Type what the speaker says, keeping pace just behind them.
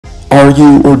Are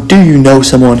you or do you know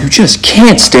someone who just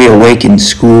can't stay awake in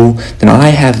school? Then I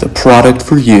have the product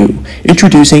for you.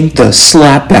 Introducing the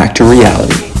Slap Back to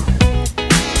Reality.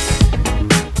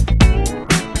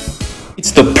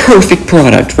 It's the perfect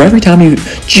product for every time you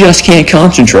just can't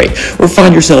concentrate or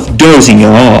find yourself dozing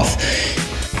off.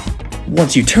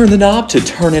 Once you turn the knob to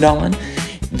turn it on,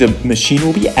 the machine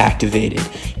will be activated.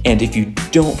 And if you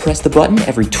don't press the button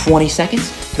every 20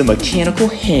 seconds, the mechanical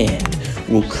hand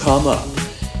will come up,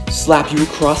 slap you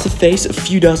across the face a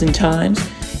few dozen times,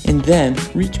 and then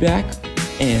reach back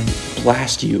and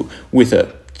blast you with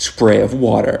a spray of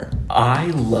water. I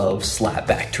love Slap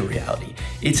Back to Reality.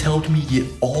 It's helped me get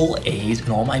all A's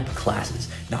in all my classes.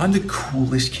 Now I'm the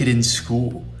coolest kid in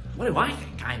school. What do I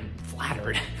think? I'm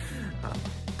flattered.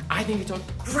 I think it's a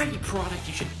great product.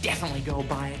 You should definitely go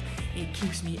buy it. It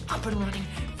keeps me up and running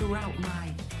throughout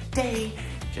my day.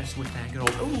 Just with that good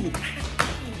old, ooh,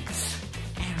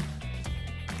 and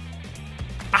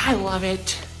I love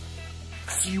it.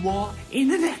 See you all in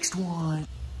the next one.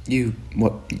 You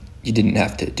didn't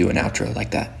have to do an outro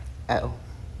like that. Oh.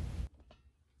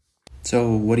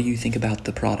 So what do you think about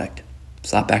the product?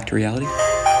 Slap Back to Reality?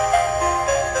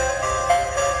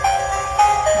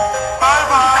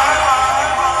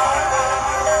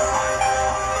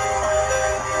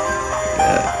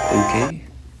 Okay.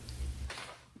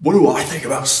 What do I think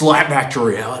about Slap Back to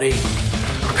Reality?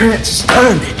 I can't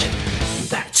stand it.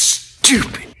 That's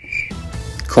stupid.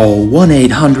 Call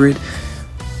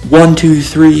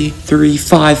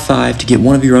 1-800-123-355 to get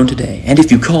one of your own today. And if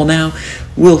you call now,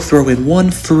 we'll throw in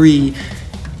one free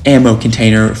ammo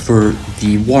container for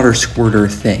the water squirter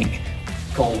thing.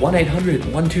 Call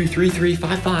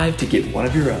 1-800-123-355 to get one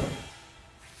of your own.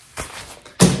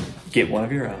 Get one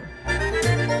of your own.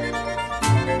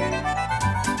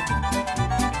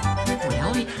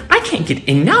 Really? I can't get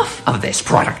enough of this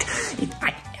product.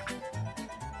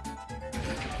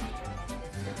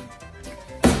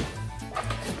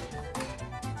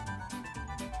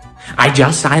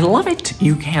 I love it.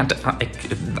 You can't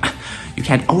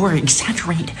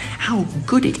over-exaggerate how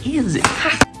good it is.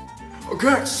 I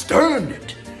can't stand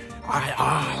it.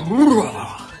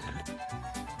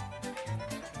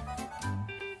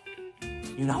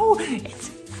 You know,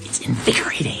 it's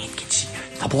invigorating. It gets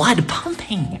the blood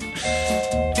pumping.